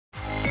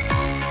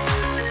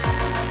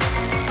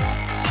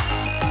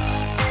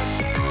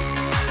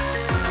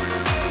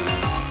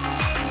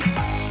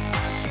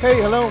Hey,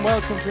 hello and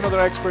welcome to another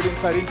Expert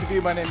Insight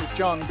interview. My name is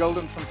John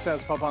Golden from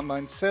SalesPOP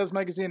Online Sales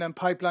Magazine and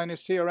Pipeliner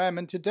CRM.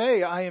 And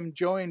today I am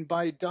joined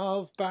by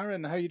Dov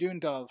Barron. How are you doing,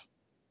 Dov?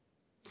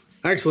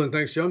 Excellent.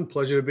 Thanks, John.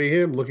 Pleasure to be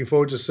here. I'm looking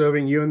forward to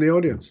serving you and the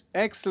audience.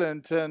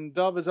 Excellent. And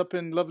Dov is up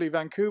in lovely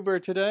Vancouver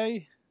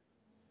today.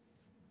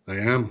 I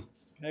am.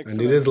 Excellent.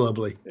 And it is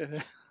lovely.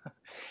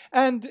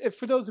 And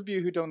for those of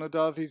you who don't know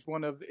Dov, he's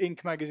one of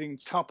Inc.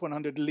 magazine's top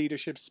 100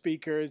 leadership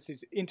speakers.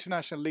 He's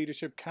international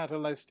leadership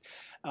catalyst,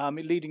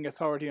 leading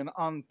authority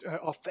on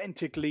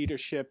authentic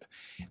leadership,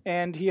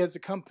 and he has a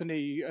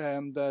company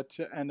and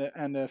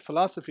a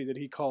philosophy that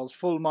he calls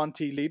Full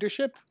Monty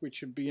Leadership, which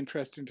should be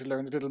interesting to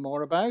learn a little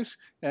more about,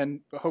 and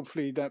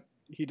hopefully that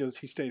he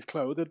stays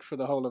clothed for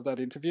the whole of that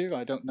interview.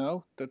 I don't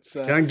know. That's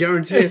can't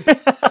guarantee it.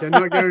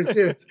 Cannot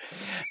guarantee it.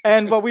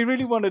 And what we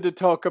really wanted to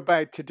talk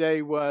about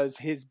today was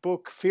his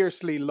book,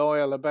 Fiercely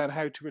Loyal, about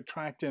how to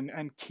attract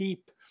and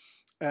keep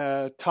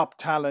top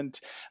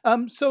talent.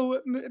 So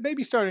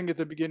maybe starting at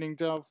the beginning,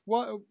 Dov,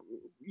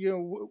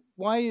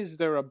 why is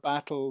there a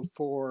battle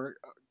for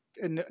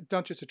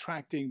not just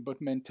attracting but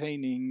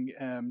maintaining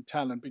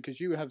talent? Because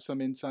you have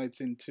some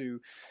insights into.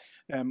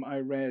 I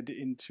read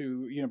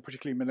into,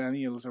 particularly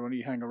millennials are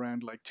only hang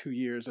around like 2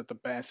 years at the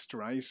best,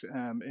 right?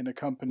 In a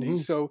company. Mm-hmm.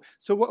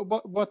 So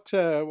what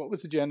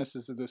was the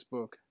genesis of this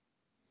book?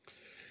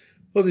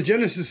 Well, the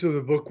genesis of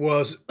the book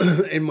was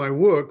in my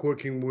work,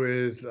 working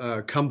with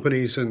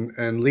companies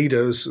and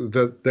leaders,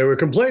 that they were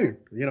complaining.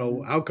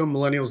 How come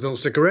millennials don't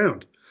stick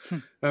around?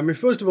 I mean,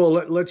 first of all,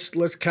 let's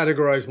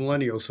categorize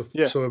millennials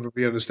so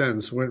everybody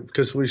understands.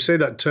 Because we say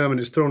that term and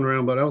it's thrown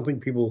around, but I don't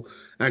think people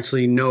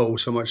actually know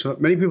so much.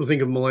 Many people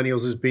think of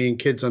millennials as being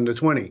kids under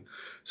 20.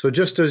 So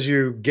just as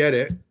you get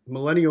it,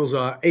 millennials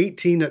are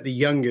 18 at the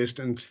youngest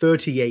and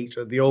 38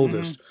 at the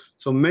oldest. Mm-hmm.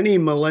 So many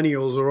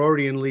millennials are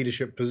already in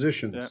leadership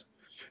positions. Yeah.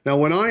 Now,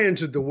 when I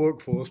entered the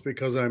workforce,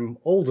 because I'm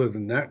older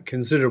than that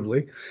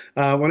considerably,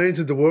 when I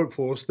entered the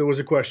workforce, there was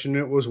a question.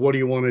 It was, what do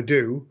you want to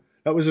do?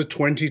 That was a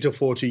 20 to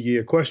 40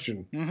 year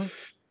question. Mm-hmm.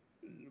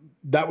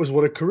 That was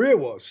what a career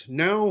was.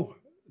 Now,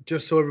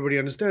 just so everybody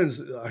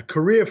understands, a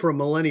career for a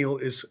millennial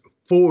is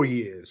 4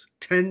 years,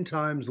 10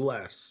 times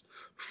less,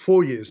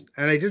 4 years.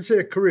 And I did say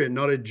a career,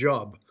 not a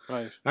job.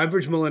 Right.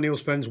 Average millennial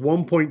spends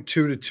 1.2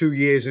 to 2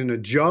 years in a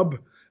job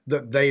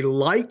that they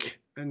like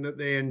and that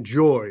they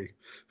enjoy.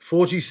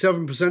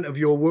 47% of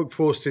your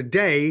workforce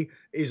today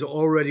is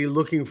already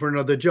looking for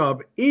another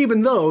job,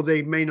 even though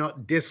they may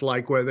not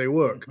dislike where they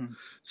work. Mm-hmm.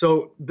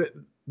 So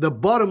the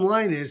bottom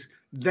line is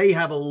they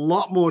have a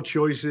lot more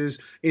choices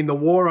in the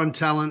war on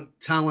talent.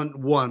 Talent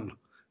won.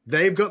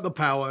 They've got the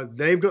power.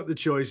 They've got the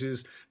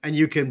choices. And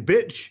you can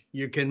bitch,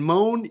 you can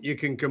moan, you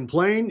can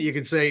complain, you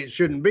can say it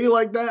shouldn't be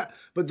like that,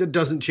 but that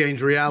doesn't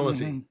change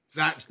reality. Mm-hmm.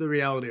 That's the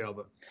reality of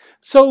it.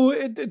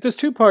 So there's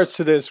two parts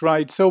to this,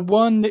 right? So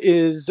one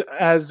is,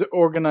 as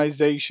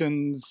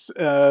organizations,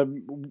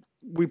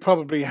 we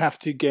probably have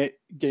to get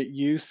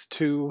used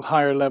to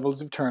higher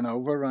levels of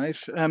turnover, right?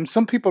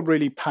 Some people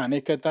really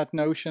panic at that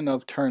notion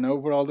of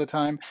turnover all the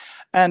time.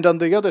 And on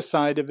the other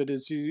side of it,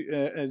 as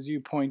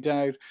you point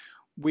out,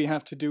 we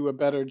have to do a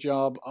better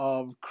job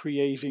of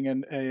creating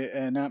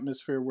an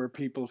atmosphere where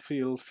people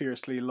feel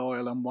fiercely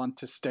loyal and want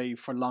to stay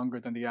for longer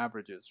than the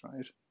averages,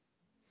 right?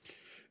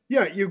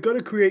 Yeah, you've got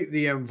to create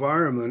the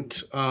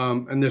environment,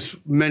 and there's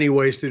many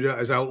ways to do that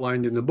as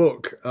outlined in the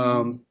book.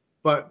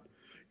 But,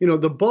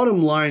 the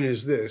bottom line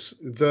is this,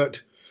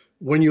 that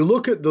when you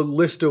look at the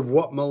list of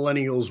what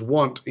millennials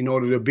want in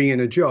order to be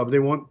in a job, they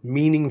want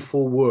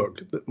meaningful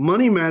work.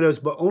 Money matters,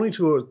 but only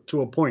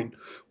to a point.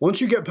 Once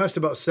you get past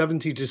about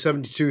 $70,000 to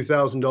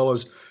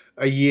 $72,000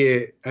 a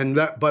year, and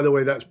that, by the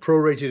way, that's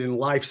prorated in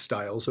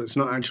lifestyle, so it's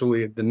not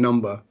actually the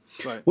number.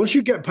 Right. Once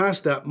you get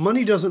past that,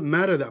 money doesn't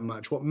matter that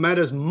much. What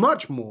matters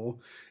much more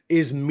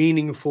is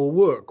meaningful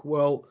work.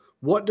 Well,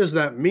 what does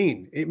that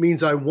mean? It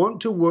means I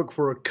want to work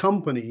for a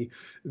company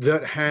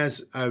that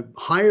has a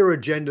higher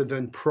agenda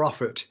than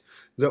profit,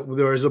 that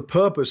there is a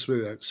purpose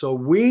with it. So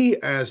we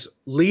as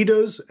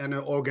leaders and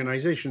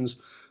organizations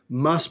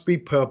must be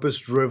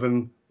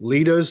purpose-driven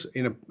leaders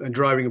in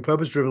driving a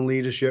purpose-driven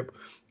leadership,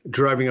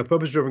 driving a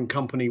purpose-driven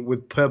company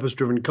with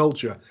purpose-driven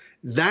culture.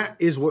 That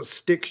is what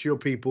sticks your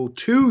people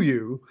to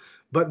you,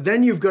 but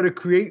then you've got to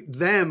create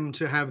them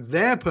to have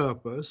their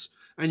purpose,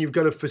 and you've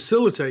got to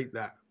facilitate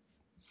that.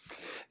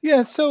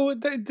 Yeah, so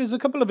there's a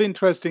couple of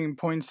interesting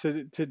points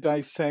to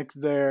dissect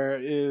there.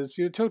 Is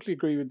you totally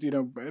agree with,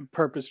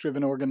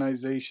 purpose-driven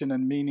organization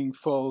and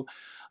meaningful.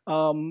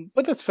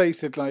 But let's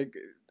face it, like,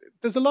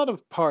 there's a lot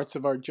of parts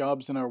of our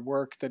jobs and our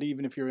work that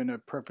even if you're in a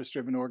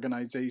purpose-driven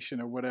organization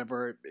or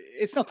whatever,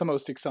 it's not the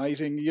most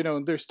exciting.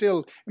 There's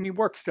still,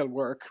 work's still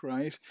work,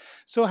 right?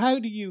 So how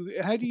do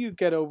you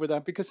get over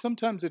that? Because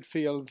sometimes it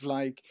feels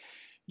like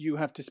you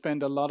have to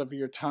spend a lot of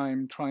your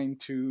time trying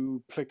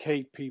to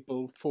placate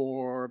people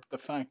for the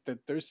fact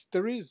that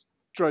there is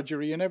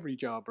drudgery in every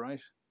job,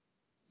 right?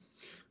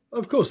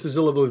 Of course, there's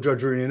a level of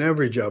drudgery in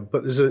every job,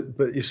 but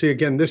but you see,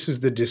 again, this is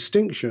the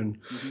distinction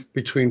Hmm.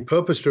 between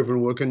purpose-driven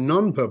work and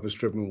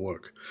non-purpose-driven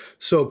work.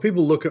 So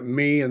people look at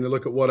me and they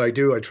look at what I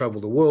do. I travel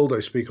the world.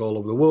 I speak all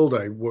over the world.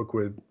 I work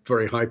with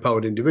very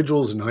high-powered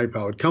individuals and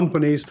high-powered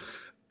companies,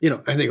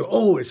 and they go,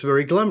 "Oh, it's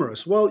very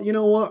glamorous." Well, you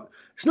know what?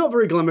 It's not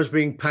very glamorous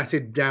being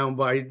patted down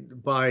by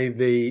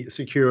the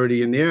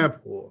security in the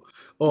airport,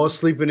 or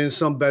sleeping in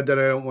some bed that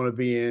I don't want to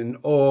be in,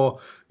 or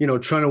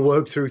trying to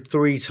work through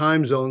 3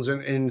 time zones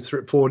in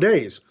 4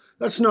 days.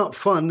 That's not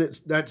fun.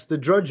 That's the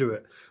drudge of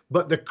it.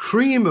 But the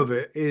cream of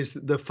it is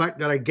the fact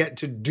that I get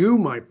to do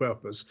my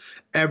purpose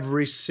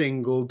every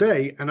single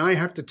day, and I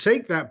have to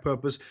take that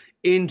purpose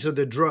into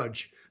the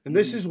drudge. And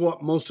this is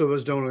what most of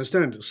us don't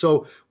understand.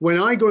 So when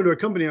I go into a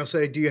company, I'll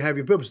say, "Do you have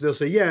your purpose?" They'll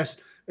say,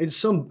 "Yes."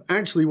 And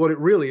actually what it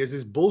really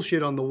is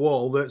bullshit on the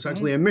wall that's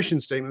actually a mission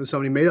statement that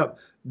somebody made up.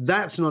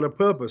 That's not a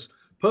purpose.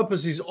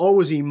 Purpose is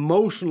always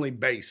emotionally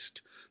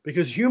based,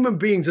 because human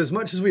beings, as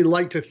much as we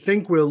like to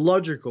think we're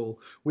logical,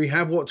 we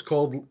have what's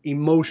called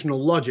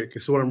emotional logic.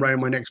 It's what I'm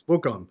writing my next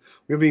book on.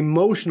 We have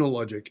emotional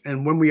logic.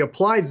 And when we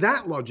apply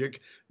that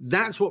logic,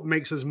 that's what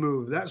makes us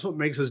move. That's what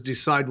makes us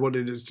decide what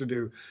it is to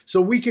do.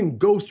 So we can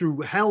go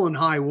through hell and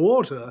high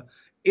water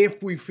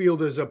if we feel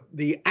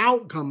the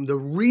outcome, the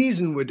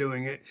reason we're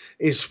doing it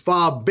is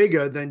far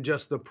bigger than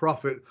just the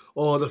profit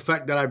or the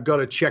fact that I've got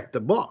to check the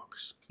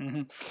box.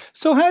 Mm-hmm.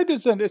 So how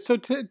does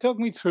talk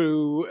me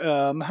through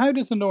how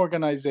does an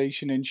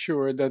organization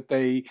ensure that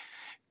they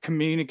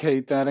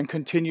communicate that and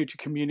continue to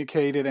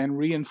communicate it and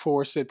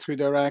reinforce it through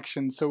their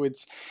actions, so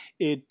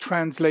it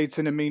translates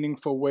in a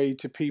meaningful way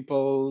to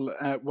people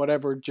at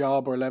whatever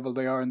job or level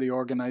they are in the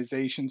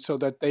organization, so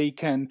that they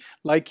can,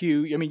 like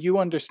you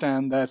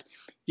understand that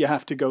you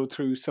have to go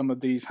through some of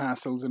these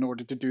hassles in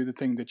order to do the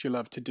thing that you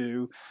love to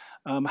do.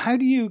 How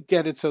do you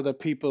get it so that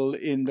people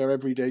in their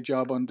everyday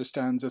job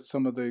understands that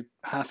some of the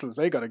hassles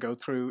they got to go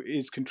through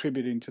is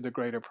contributing to the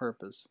greater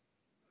purpose?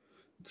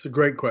 It's a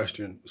great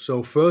question.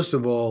 So first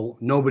of all,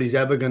 nobody's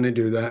ever going to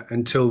do that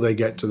until they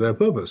get to their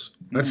purpose.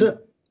 That's it.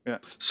 Yeah.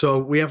 So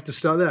we have to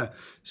start there.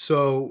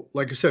 So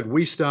like I said,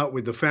 we start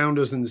with the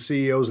founders and the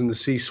CEOs and the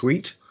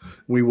C-suite.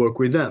 We work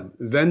with them.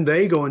 Then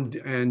they go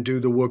and do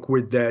the work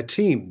with their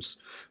teams.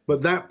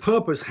 But that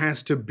purpose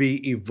has to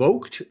be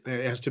evoked.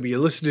 It has to be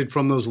elicited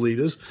from those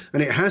leaders,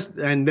 and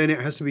then it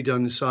has to be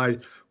done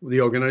inside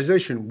the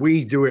organization.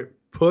 We do it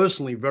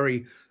personally,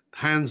 very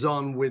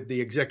hands-on with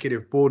the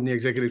executive board and the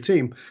executive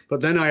team.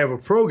 But then I have a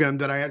program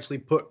that I actually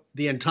put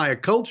the entire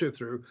culture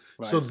through,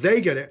 so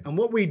they get it. And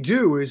what we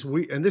do is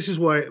and this is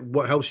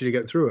what helps you to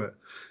get through it,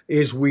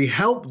 is we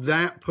help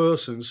that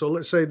person. So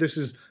let's say this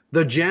is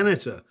the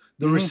janitor,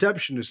 the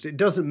receptionist. It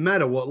doesn't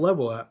matter what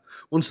level at.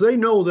 Once they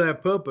know their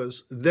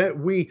purpose, that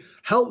we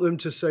help them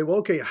to say, well,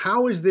 okay,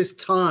 how is this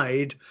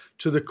tied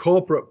to the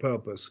corporate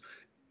purpose?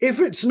 If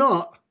it's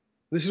not,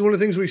 this is one of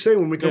the things we say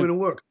when we come in and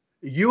work.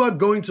 You are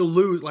going to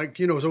lose,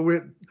 so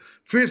we're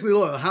fiercely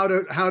loyal, how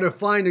to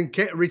find and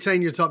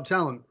retain your top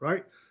talent,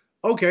 right?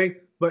 Okay,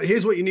 but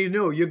here's what you need to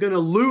know. You're going to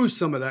lose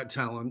some of that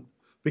talent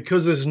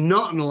because there's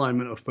not an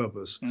alignment of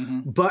purpose.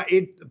 But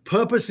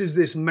purpose is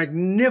this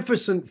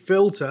magnificent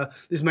filter,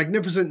 this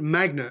magnificent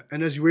magnet.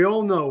 And as we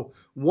all know,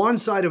 one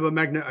side of a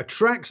magnet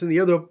attracts and the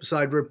other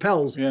side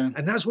repels. Yeah.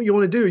 And that's what you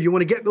want to do. You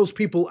want to get those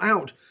people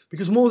out,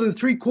 because more than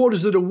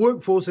 3/4 of the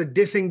workforce are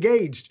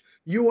disengaged.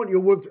 You want your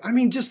work. I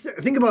mean, just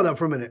think about that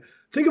for a minute.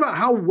 Think about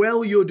how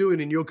well you're doing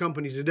in your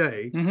company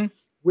today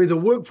with a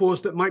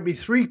workforce that might be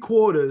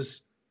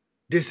 3/4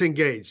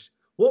 disengaged.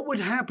 What would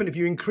happen if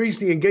you increase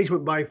the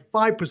engagement by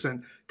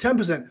 5%,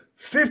 10%,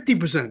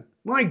 50%?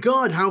 My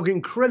God, how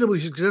incredibly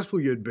successful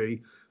you'd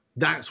be.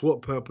 That's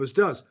what purpose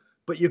does.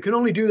 But you can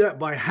only do that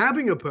by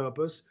having a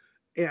purpose,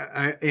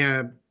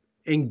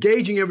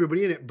 engaging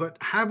everybody in it, but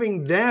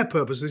having their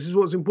purpose. This is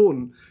what's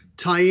important.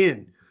 Tie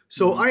in.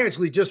 So I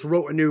actually just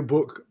wrote a new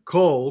book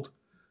called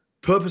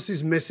Purpose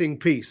is Missing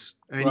Piece.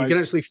 And you can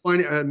actually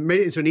find it. I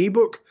made it into an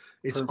ebook.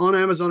 It's on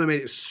Amazon. I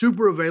made it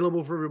super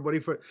available for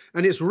everybody.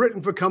 And it's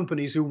written for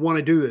companies who want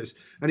to do this.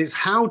 And it's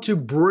how to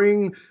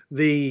bring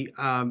the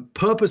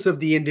purpose of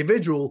the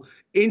individual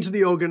into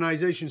the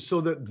organization so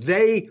that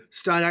they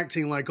start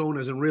acting like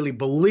owners and really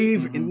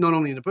believe in not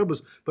only in the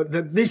purpose, but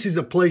that this is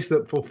a place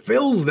that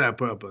fulfills their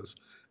purpose.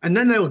 And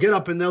then they'll get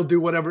up and they'll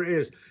do whatever it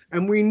is.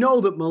 And we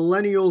know that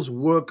millennials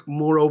work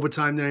more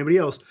overtime than anybody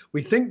else.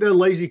 We think they're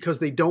lazy because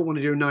they don't want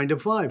to do 9 to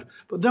 5,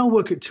 but they'll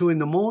work at 2 in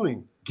the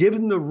morning. Give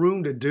them the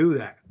room to do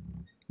that.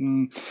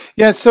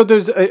 Yeah, so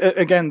there's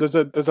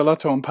a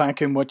lot to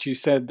unpack in what you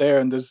said there,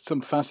 and there's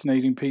some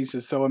fascinating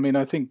pieces. So I mean,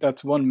 I think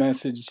that's one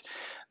message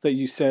that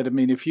you said. I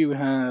mean, if you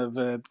have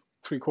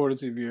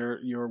 3/4 of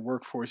your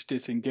workforce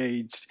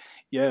disengaged,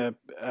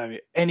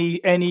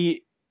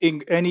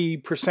 any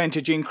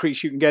percentage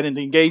increase you can get in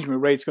the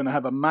engagement rate is going to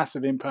have a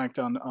massive impact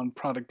on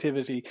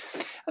productivity.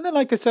 And then,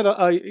 like I said,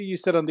 you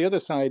said on the other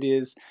side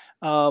is,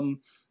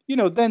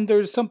 then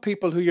there's some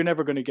people who you're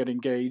never going to get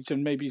engaged,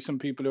 and maybe some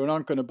people who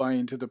aren't going to buy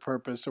into the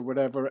purpose or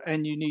whatever,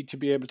 and you need to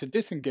be able to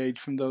disengage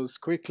from those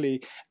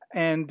quickly.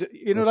 And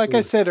like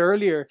I said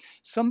earlier,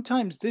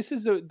 sometimes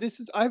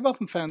I've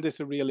often found this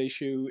a real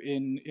issue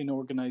in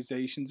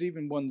organizations,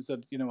 even ones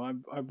that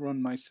I've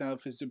run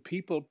myself, is that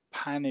people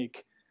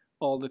panic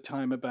all the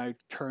time about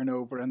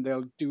turnover, and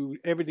they'll do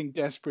everything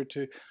desperate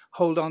to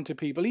hold on to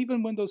people,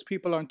 even when those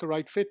people aren't the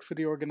right fit for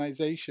the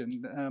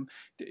organization.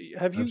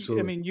 Have you? Absolutely.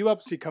 I mean, you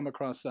obviously come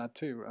across that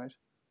too, right?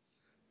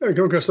 I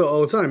come across that all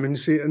the time, and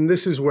you see, and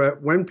this is where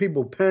when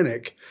people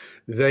panic,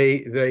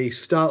 they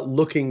start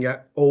looking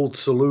at old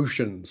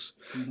solutions.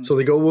 Mm-hmm. So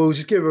they go, well,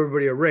 just give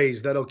everybody a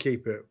raise, that'll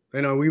keep it.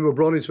 We were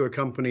brought into a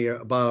company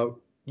about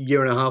a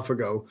year and a half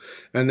ago,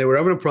 and they were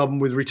having a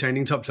problem with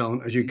retaining top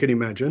talent, as you can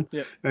imagine.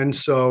 Yeah. And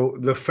so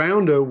the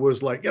founder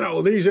was like,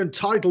 these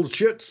entitled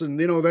shits, and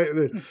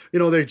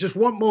they just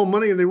want more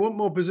money and they want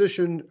more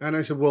position. And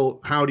I said,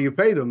 well, how do you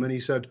pay them? And he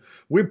said,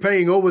 we're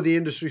paying over the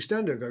industry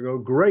standard. I go,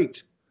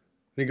 great.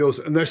 And he goes,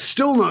 and they're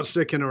still not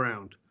sticking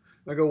around.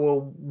 I go,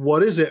 well,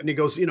 what is it? And he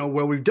goes,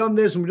 well, we've done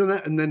this and we've done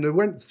that. And then they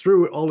went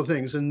through all the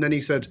things. And then he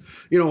said,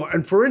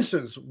 and for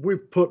instance,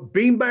 we've put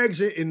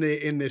beanbags in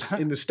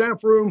the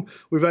staff room.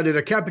 We've added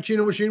a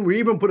cappuccino machine. We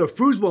even put a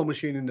foosball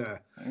machine in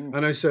there. Mm.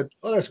 And I said,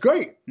 oh, that's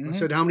great. Mm-hmm. I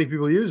said, how many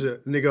people use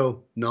it? And they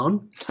go,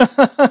 none.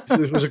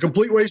 It was a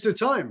complete waste of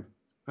time.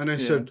 And I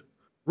said,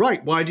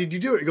 right, why did you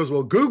do it? He goes,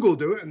 well, Google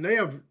do it. And they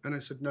have. And I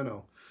said,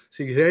 no.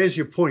 See, there's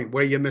your point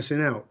where you're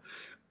missing out.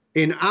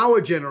 In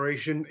our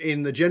generation,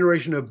 in the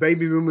generation of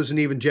baby boomers and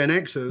even Gen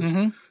Xers,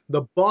 mm-hmm.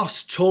 the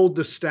boss told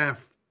the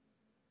staff,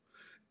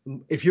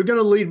 if you're going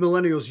to lead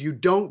millennials, you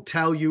don't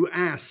tell, you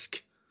ask.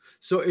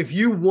 So if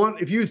you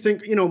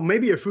think,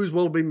 maybe a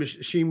foosball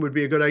machine would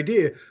be a good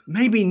idea.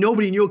 Maybe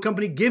nobody in your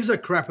company gives a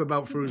crap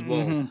about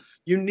foosball. Mm-hmm.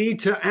 You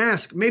need to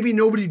ask. Maybe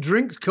nobody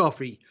drinks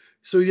coffee.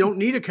 So you don't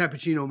need a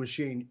cappuccino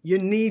machine. You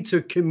need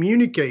to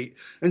communicate.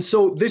 And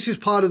so this is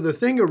part of the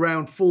thing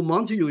around full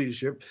Monty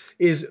leadership,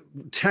 is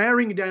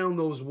tearing down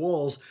those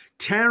walls,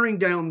 tearing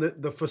down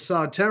the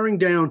facade, tearing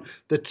down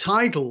the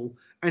title,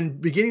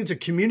 and beginning to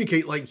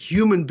communicate like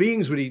human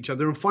beings with each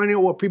other and finding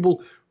out what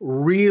people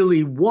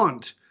really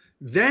want.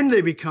 Then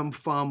they become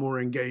far more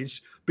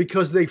engaged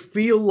because they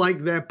feel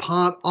like they're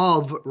part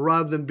of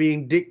rather than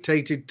being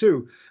dictated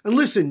to. And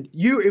listen,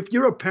 if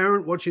you're a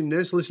parent watching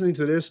this, listening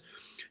to this,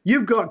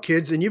 you've got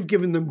kids and you've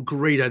given them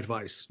great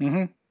advice.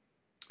 Mm-hmm.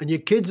 And your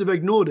kids have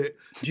ignored it.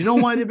 Do you know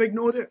why they've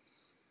ignored it?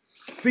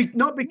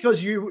 Not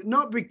because your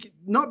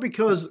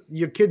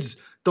kids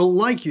don't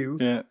like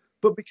you,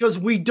 but because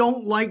we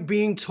don't like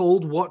being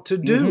told what to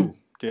do.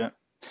 Mm-hmm. Yeah.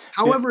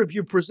 However, if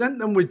you present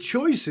them with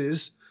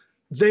choices,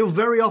 they'll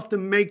very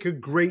often make a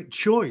great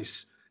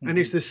choice. Mm-hmm. And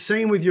it's the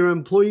same with your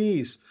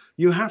employees.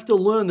 You have to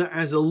learn that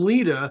as a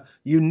leader,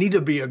 you need to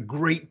be a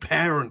great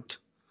parent.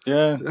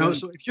 Yeah.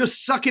 So if you're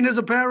sucking as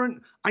a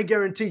parent, I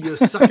guarantee you're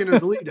sucking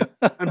as a leader.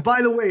 And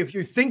by the way, if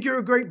you think you're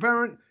a great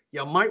parent,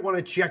 you might want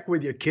to check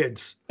with your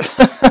kids.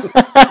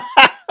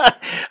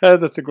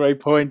 That's a great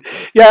point.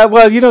 Yeah,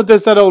 well,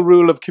 there's that old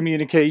rule of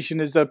communication,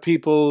 is that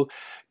people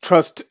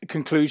trust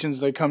conclusions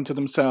they come to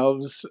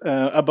themselves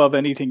above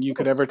anything you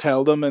could ever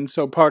tell them. And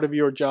so part of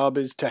your job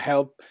is to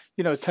help,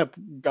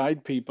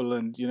 guide people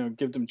and,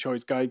 give them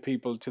choice, guide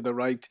people to the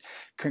right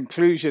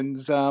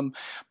conclusions.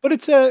 But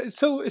it's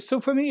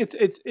so for me,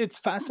 it's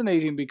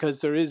fascinating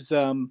because there is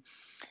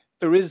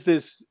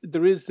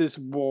this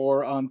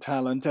war on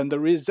talent, and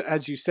there is,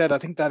 as you said, I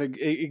think that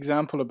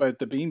example about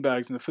the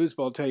beanbags and the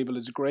foosball table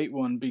is a great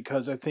one,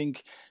 because I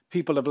think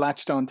people have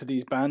latched onto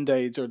these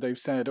band-aids, or they've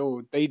said,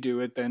 oh, they do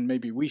it, then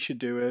maybe we should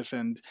do it,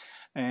 and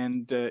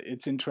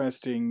it's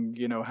interesting,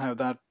 how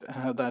that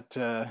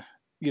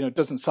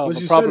doesn't solve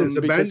a problem. It's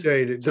a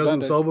band-aid. It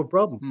doesn't solve a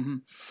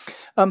problem.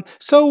 Mm-hmm.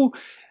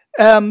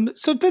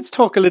 So let's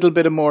talk a little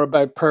bit more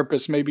about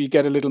purpose, maybe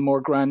get a little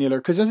more granular,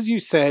 because as you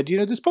said,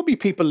 there's probably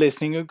people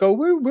listening who go,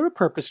 we're a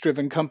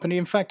purpose-driven company.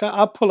 In fact,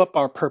 I'll pull up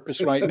our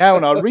purpose right now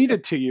and I'll read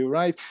it to you,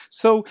 right?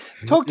 So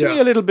talk to me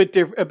a little bit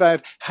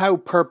about how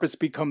purpose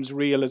becomes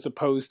real as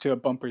opposed to a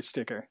bumper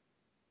sticker.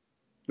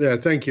 Yeah,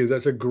 thank you.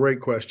 That's a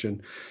great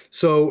question.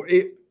 So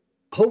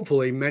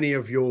hopefully many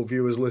of your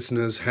viewers,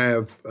 listeners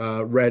have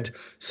read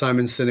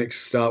Simon Sinek's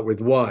Start With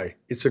Why.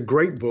 It's a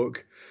great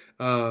book.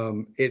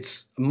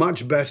 It's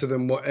much better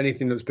than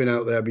anything that's been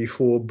out there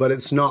before, but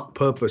it's not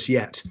purpose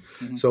yet.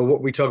 Mm-hmm. So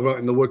what we talk about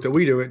in the work that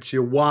we do, it's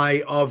your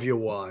why of your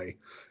why.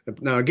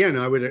 Now, again,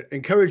 I would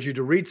encourage you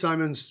to read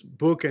Simon's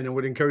book, and I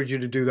would encourage you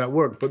to do that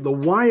work. But the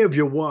why of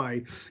your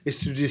why is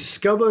to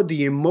discover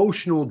the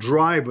emotional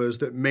drivers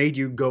that made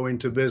you go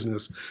into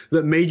business,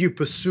 that made you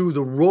pursue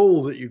the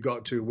role that you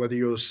got to, whether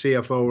you're a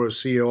CFO or a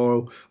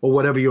CEO or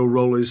whatever your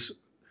role is.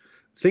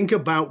 Think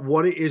about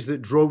what it is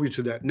that drove you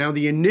to that. Now,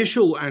 the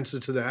initial answer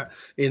to that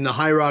in the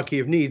hierarchy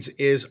of needs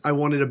is, I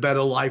wanted a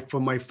better life for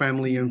my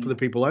family and for the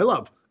people I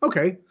love.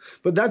 Okay,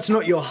 but that's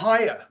not your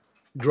higher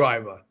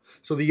driver.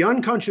 So the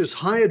unconscious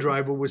higher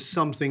driver was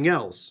something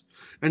else.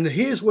 And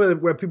here's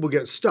where people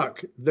get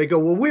stuck. They go,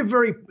 well, we're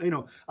very,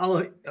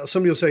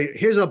 somebody will say,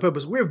 here's our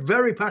purpose. We're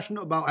very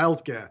passionate about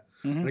healthcare.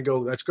 And I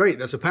go, that's great.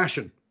 That's a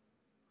passion.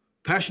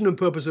 Passion and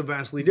purpose are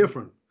vastly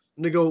different.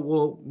 And they go,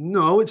 well,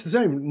 no, it's the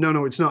same.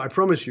 No, it's not. I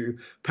promise you.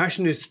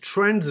 Passion is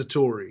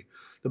transitory.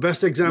 The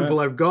best example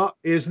I've got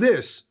is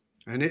this.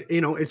 And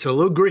it's a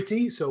little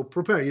gritty, so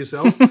prepare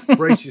yourself,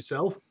 brace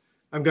yourself.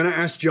 I'm going to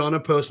ask John a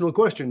personal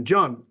question.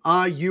 John,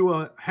 are you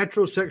a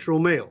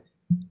heterosexual male?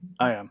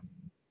 I am.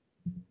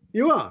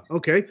 You are.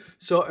 Okay.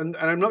 So, and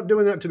I'm not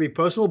doing that to be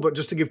personal, but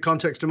just to give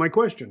context to my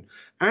question.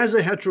 As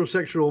a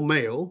heterosexual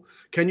male,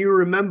 can you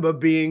remember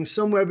being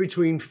somewhere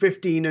between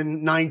 15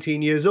 and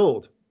 19 years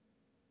old?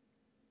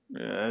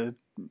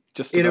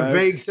 Just in about. A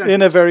vague sense.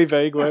 In a very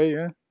vague way,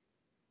 yeah.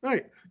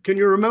 Right. Can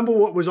you remember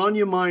what was on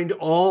your mind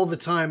all the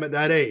time at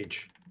that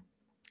age?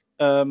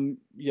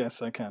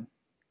 Yes, I can.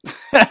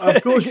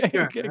 Of course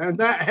you can. And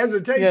that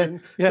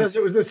hesitation says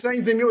it was the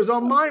same thing that was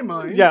on my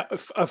mind. Yeah,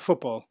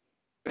 football.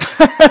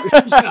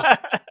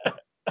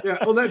 Yeah,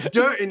 well, that's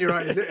dirt in your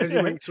eyes, as he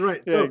winks,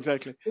 right? Yeah,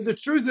 exactly. So the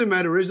truth of the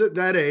matter is, at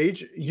that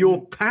age, you're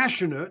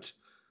passionate,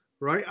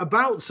 right,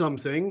 about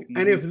something.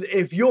 And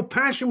if your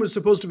passion was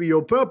supposed to be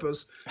your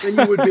purpose, then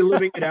you would be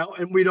living it out,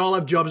 and we'd all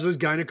have jobs as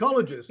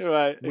gynecologists.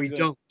 Right. We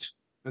don't,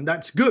 and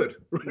that's good.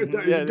 Right?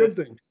 That is a good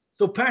thing.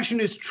 So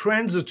passion is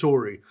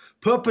transitory.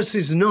 Purpose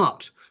is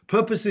not.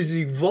 Purpose is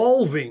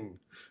evolving.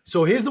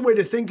 So here's the way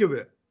to think of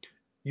it.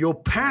 Your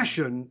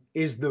passion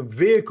is the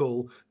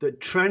vehicle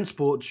that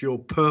transports your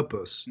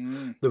purpose.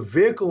 The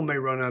vehicle may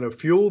run out of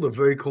fuel, the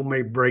vehicle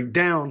may break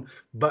down,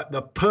 but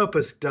the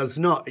purpose does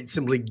not. It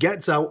simply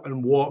gets out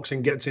and walks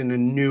and gets in a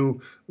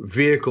new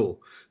vehicle.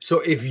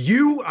 So if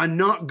you are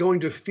not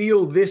going to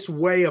feel this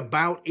way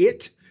about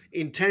it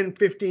in 10,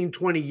 15,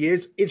 20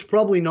 years, it's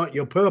probably not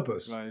your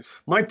purpose. Right.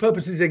 My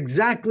purpose is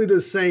exactly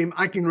the same.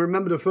 I can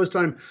remember the first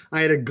time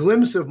I had a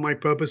glimpse of my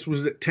purpose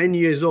was at 10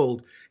 years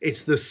old.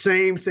 It's the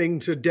same thing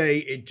today.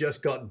 It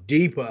just got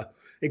deeper.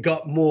 It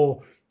got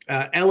more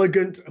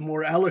elegant and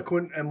more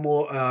eloquent and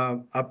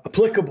more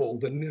applicable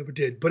than it ever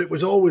did. But it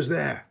was always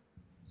there.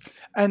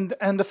 And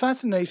the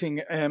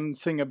fascinating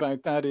thing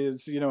about that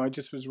is, I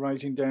just was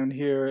writing down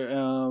here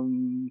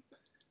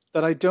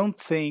that I don't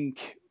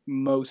think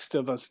most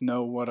of us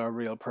know what our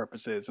real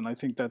purpose is. And I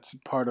think that's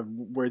part of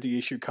where the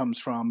issue comes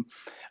from.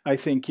 I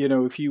think,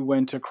 if you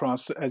went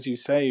across, as you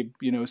say,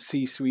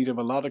 C-suite of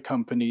a lot of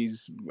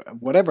companies,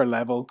 whatever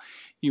level,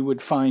 you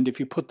would find if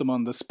you put them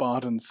on the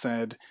spot and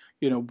said,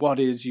 what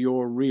is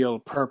your real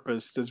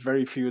purpose? There's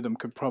very few of them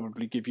could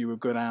probably give you a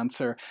good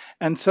answer.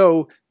 And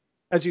so,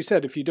 as you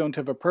said, if you don't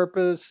have a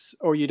purpose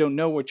or you don't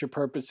know what your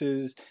purpose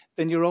is,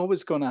 then you're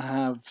always going to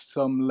have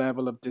some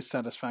level of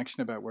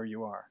dissatisfaction about where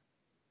you are.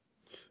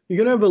 You're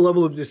going to have a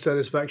level of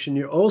dissatisfaction.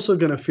 You're also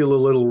going to feel a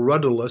little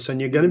rudderless,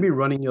 and you're going to be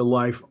running your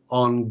life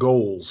on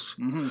goals.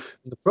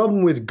 The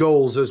problem with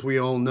goals, as we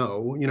all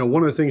know,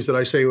 one of the things that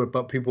I say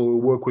about people who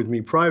work with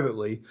me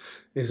privately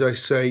is I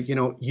say,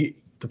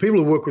 the people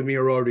who work with me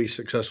are already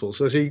successful.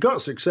 So I say, you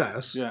got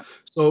success. Yeah.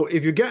 So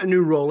if you get a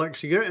new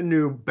Rolex, you get a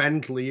new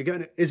Bentley,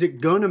 is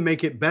it going to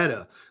make it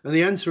better? And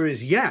the answer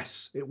is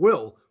yes, it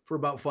will for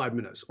about 5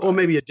 minutes, or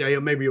maybe a day,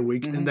 or maybe a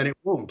week, and then it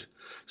won't.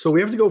 So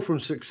we have to go from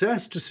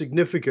success to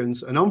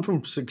significance, and on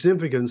from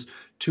significance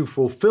to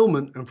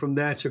fulfillment, and from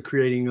there to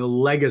creating a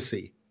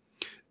legacy.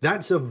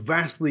 That's a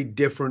vastly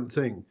different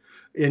thing.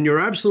 And you're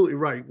absolutely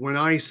right. When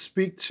I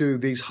speak to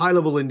these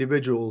high-level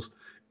individuals,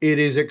 it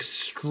is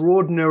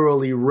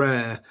extraordinarily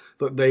rare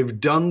that they've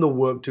done the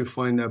work to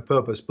find their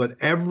purpose. But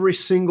every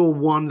single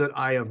one that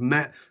I have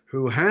met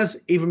who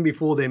has, even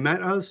before they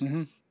met us,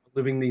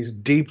 living these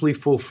deeply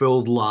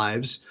fulfilled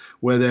lives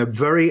where they're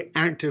very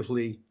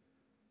actively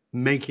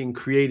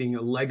creating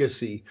a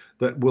legacy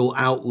that will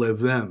outlive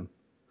them.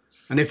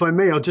 And if I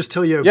may, I'll just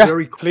tell you a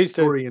very quick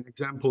story, an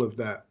example of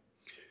that.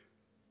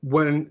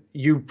 When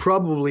you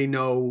probably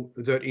know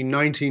that in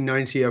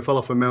 1990, I fell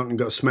off a mountain and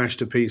got smashed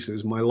to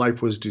pieces. My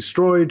life was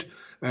destroyed,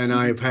 and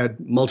I've had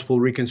multiple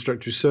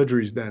reconstructive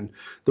surgeries then.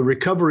 The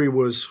recovery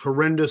was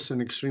horrendous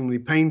and extremely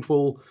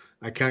painful.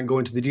 I can't go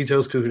into the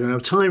details because we don't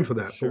have time for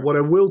that. Sure. But what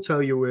I will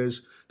tell you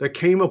is there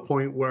came a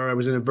point where I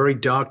was in a very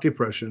dark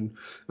depression,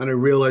 and I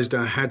realized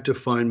I had to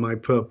find my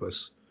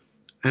purpose.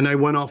 And I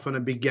went off and I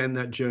began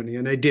that journey,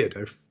 and I did.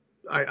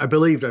 I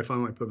believed I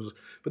found my purpose.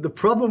 But the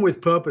problem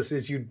with purpose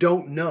is you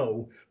don't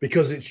know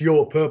because it's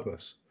your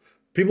purpose.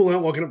 People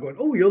aren't walking up going,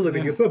 oh, you're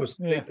living your purpose.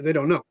 They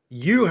don't know.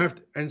 You have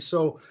to. And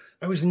so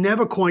I was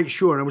never quite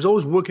sure, and I was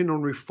always working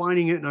on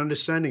refining it and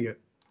understanding it.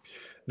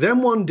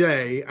 Then one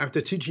day,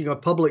 after teaching a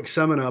public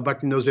seminar,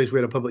 back in those days we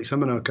had a public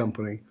seminar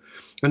company,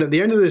 and at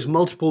the end of this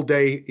multiple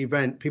day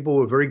event, people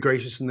were very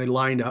gracious and they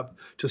lined up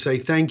to say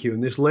thank you.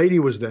 And this lady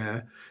was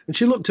there, and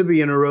she looked to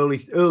be in her early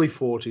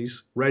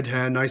 40s, red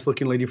hair, nice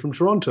looking lady from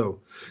Toronto.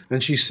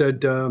 And she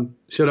said,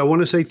 I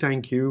want to say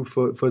thank you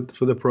for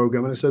the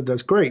program. And I said,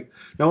 that's great.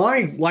 Now,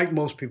 I, like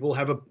most people,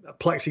 have a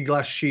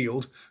plexiglass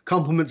shield.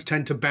 Compliments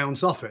tend to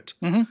bounce off it.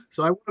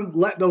 So I won't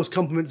let those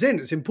compliments in.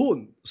 It's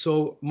important.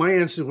 So my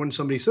answer when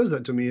somebody says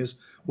that to me is,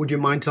 would you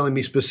mind telling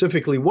me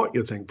specifically what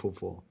you're thankful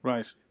for?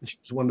 Right. And she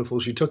was wonderful.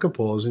 She took a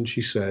pause and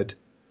she said,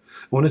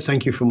 I want to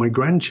thank you for my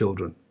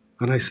grandchildren.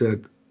 And I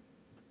said,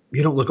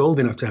 you don't look old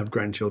enough to have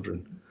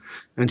grandchildren.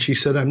 And she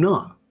said, I'm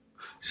not.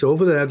 So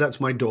over there,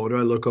 that's my daughter.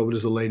 I look over,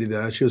 there's a lady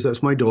there. She goes,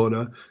 that's my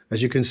daughter.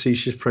 As you can see,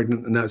 she's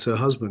pregnant and that's her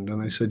husband.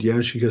 And I said,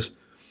 yeah. She goes,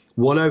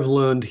 what I've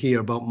learned here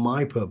about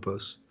my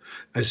purpose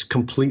has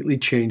completely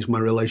changed my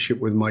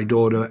relationship with my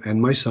daughter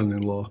and my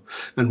son-in-law,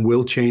 and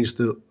will change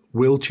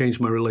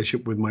my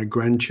relationship with my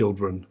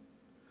grandchildren.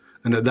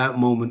 And at that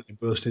moment, I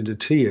burst into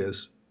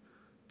tears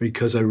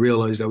because I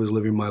realized I was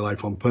living my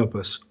life on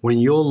purpose. When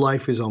your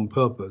life is on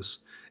purpose,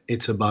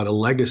 it's about a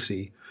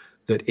legacy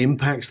that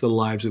impacts the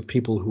lives of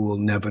people who will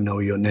never know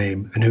your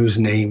name and whose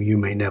name you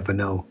may never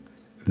know.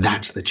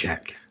 That's the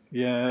check.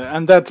 Yeah,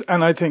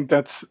 and I think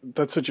that's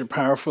such a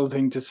powerful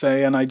thing to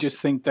say. And I just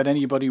think that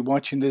anybody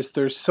watching this,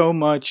 there's so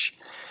much,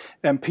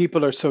 and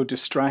people are so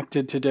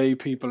distracted today.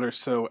 People are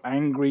so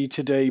angry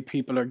today.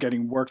 People are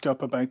getting worked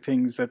up about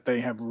things that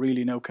they have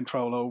really no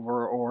control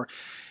over.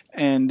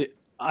 And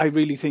I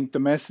really think the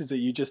message that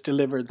you just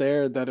delivered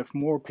there, that if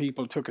more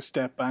people took a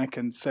step back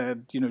and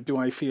said, do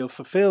I feel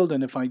fulfilled?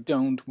 And if I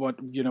don't, what's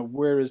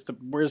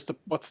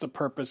the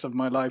purpose of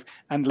my life?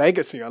 And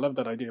legacy. I love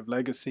that idea of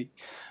legacy.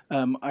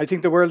 I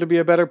think the world would be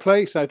a better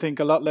place. I think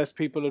a lot less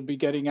people would be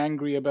getting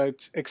angry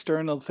about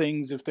external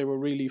things if they were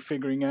really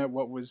figuring out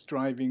what was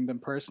driving them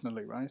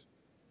personally, right?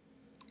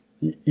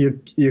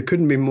 You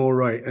couldn't be more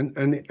right.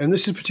 And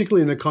this is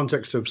particularly in the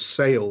context of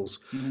sales,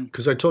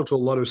 because I talk to a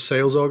lot of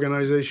sales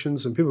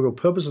organizations and people go,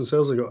 purpose and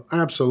sales. I go,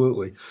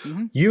 absolutely.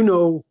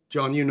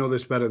 John, you know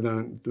this better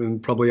than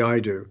probably I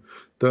do,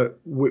 that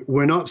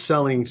we're not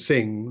selling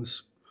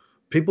things.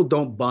 People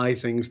don't buy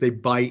things, they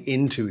buy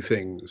into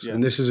things. Yeah.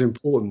 And this is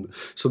important.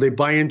 So they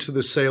buy into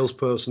the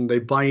salesperson, they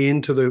buy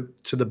into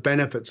the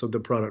benefits of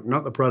the product,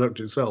 not the product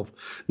itself.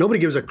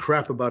 Nobody gives a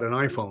crap about an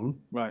iPhone,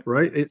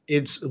 right?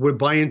 We're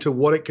buying into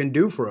what it can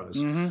do for us.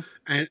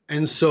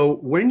 And so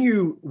when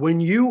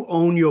you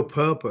own your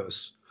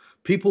purpose,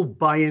 people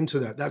buy into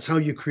that. That's how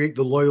you create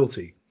the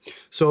loyalty.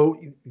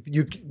 So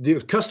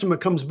the customer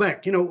comes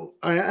back.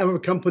 I have a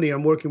company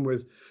I'm working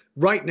with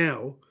right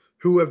now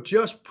who have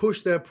just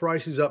pushed their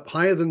prices up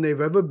higher than they've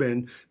ever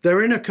been.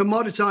 They're in a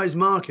commoditized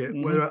market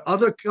where there are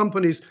other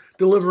companies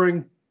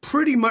delivering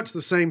pretty much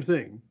the same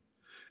thing,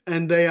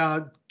 and they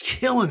are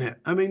killing it.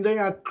 I mean, they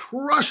are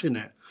crushing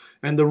it.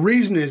 And the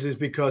reason is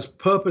because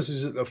purpose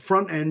is at the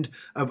front end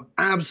of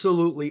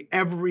absolutely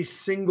every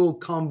single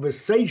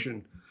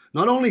conversation.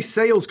 Not only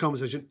sales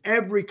conversation,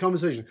 every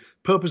conversation.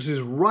 Purpose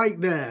is right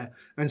there.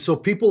 And so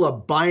people are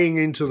buying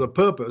into the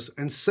purpose,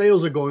 and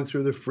sales are going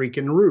through the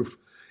freaking roof.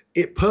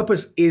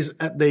 Purpose is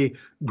at the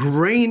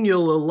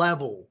granular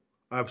level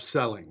of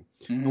selling.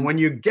 And when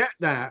you get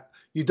that,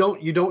 you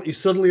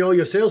suddenly all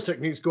your sales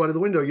techniques go out of the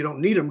window. You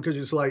don't need them because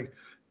it's like,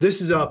 this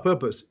is our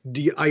purpose.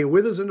 Are you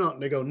with us or not?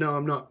 And they go, no,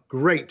 I'm not.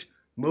 Great.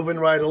 Moving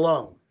right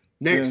along.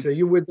 Next, are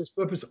you with this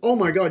purpose? Oh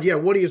my God, yeah.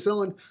 What are you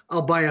selling?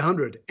 I'll buy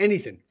 100.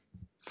 Anything.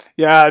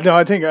 Yeah, no,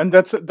 I think, and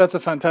that's a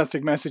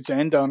fantastic message to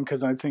end on,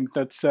 because I think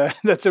that's a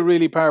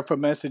really powerful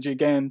message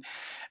again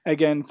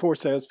for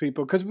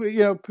salespeople, because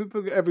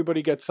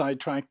everybody gets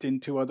sidetracked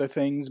into other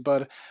things.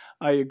 But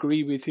I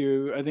agree with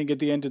you. I think at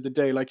the end of the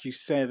day, like you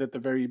said at the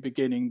very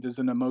beginning, there's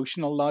an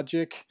emotional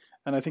logic,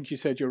 and I think you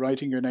said you're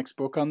writing your next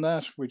book on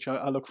that, which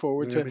I look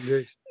forward to.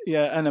 Indeed.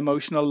 Yeah, an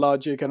emotional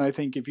logic, and I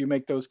think if you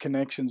make those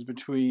connections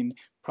between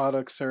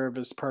product,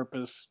 service,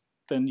 purpose,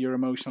 then your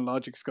emotional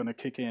logic is going to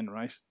kick in,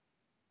 right?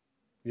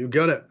 You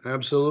got it.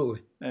 Absolutely.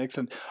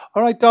 Excellent.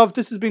 All right, Dov,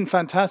 this has been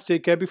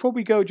fantastic. Before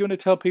we go, do you want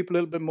to tell people a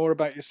little bit more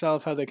about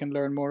yourself, how they can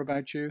learn more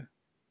about you?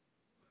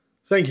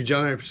 Thank you,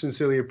 John. I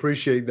sincerely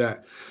appreciate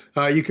that.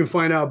 You can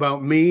find out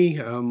about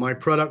me, my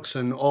products,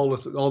 and all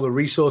the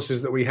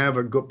resources that we have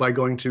by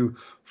going to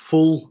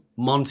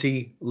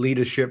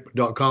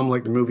fullmontyleadership.com,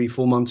 like the movie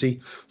Full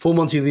Monty,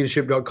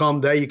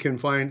 fullmontyleadership.com. There you can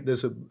find,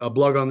 there's a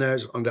blog on there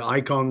under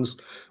icons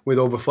with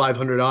over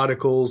 500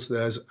 articles.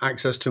 There's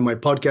access to my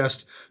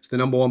podcast. It's the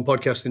 #1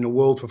 podcast in the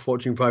world for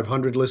Fortune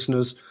 500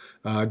 listeners.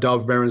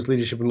 Dov Barron's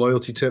Leadership and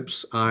Loyalty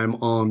Tips. I'm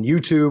on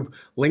YouTube,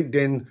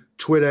 LinkedIn,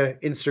 Twitter,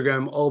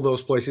 Instagram, all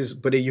those places.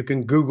 But you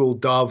can Google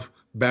Dov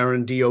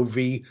Barron,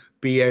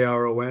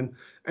 DOVBARON.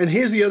 And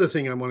here's the other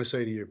thing I want to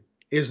say to you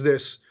is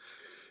this.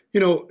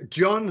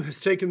 John has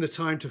taken the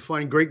time to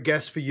find great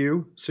guests for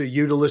you, so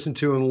you to listen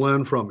to and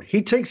learn from.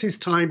 He takes his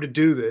time to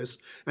do this,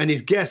 and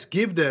his guests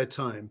give their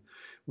time.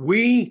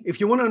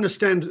 If you want to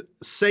understand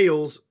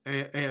sales,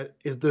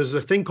 there's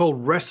a thing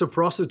called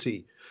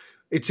reciprocity.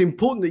 It's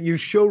important that you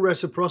show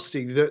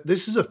reciprocity, that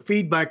this is a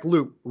feedback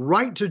loop.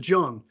 Write to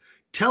John.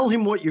 Tell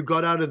him what you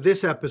got out of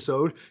this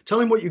episode. Tell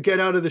him what you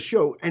get out of the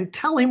show, and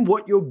tell him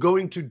what you're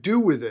going to do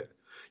with it.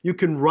 You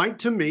can write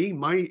to me.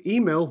 My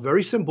email,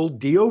 very simple,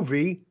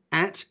 dov@dovbaron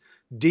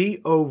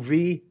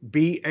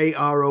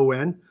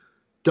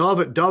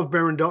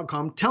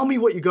dov@dovbaron.com. Tell me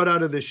what you got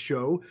out of this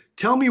show.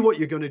 Tell me what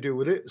you're going to do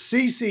with it.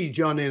 CC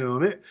John in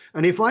on it.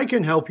 And if I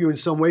can help you in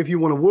some way, if you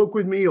want to work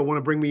with me or want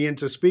to bring me in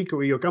to speak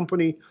or your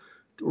company,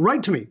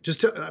 write to me.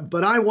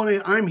 But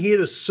I'm here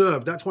to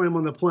serve. That's why I'm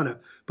on the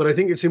planet. But I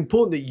think it's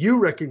important that you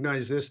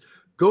recognize this.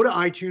 Go to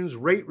iTunes,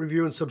 rate,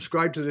 review, and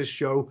subscribe to this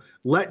show.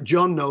 Let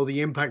John know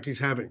the impact he's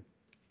having.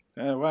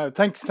 Wow,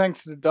 thanks,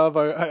 Dov.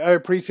 I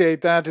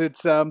appreciate that.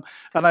 It's and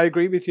I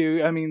agree with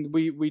you. I mean,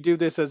 we do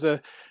this as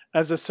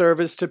a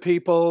service to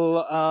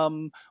people,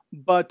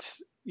 but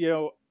you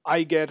know,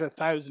 I get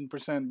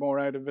 1,000% more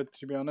out of it,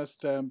 to be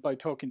honest, by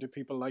talking to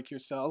people like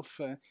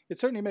yourself. It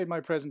certainly made my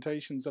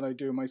presentations that I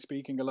do, my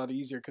speaking, a lot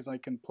easier because I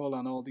can pull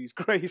on all these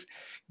great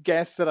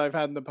guests that I've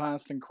had in the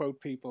past and quote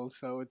people.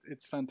 So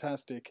it's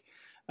fantastic.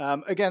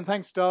 Again,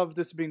 thanks, Dov.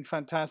 This has been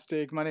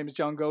fantastic. My name is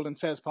John Golden,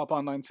 SalesPOP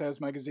Online Sales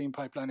Magazine,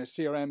 Pipeliner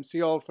CRM. See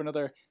you all for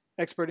another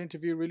expert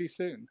interview really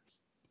soon.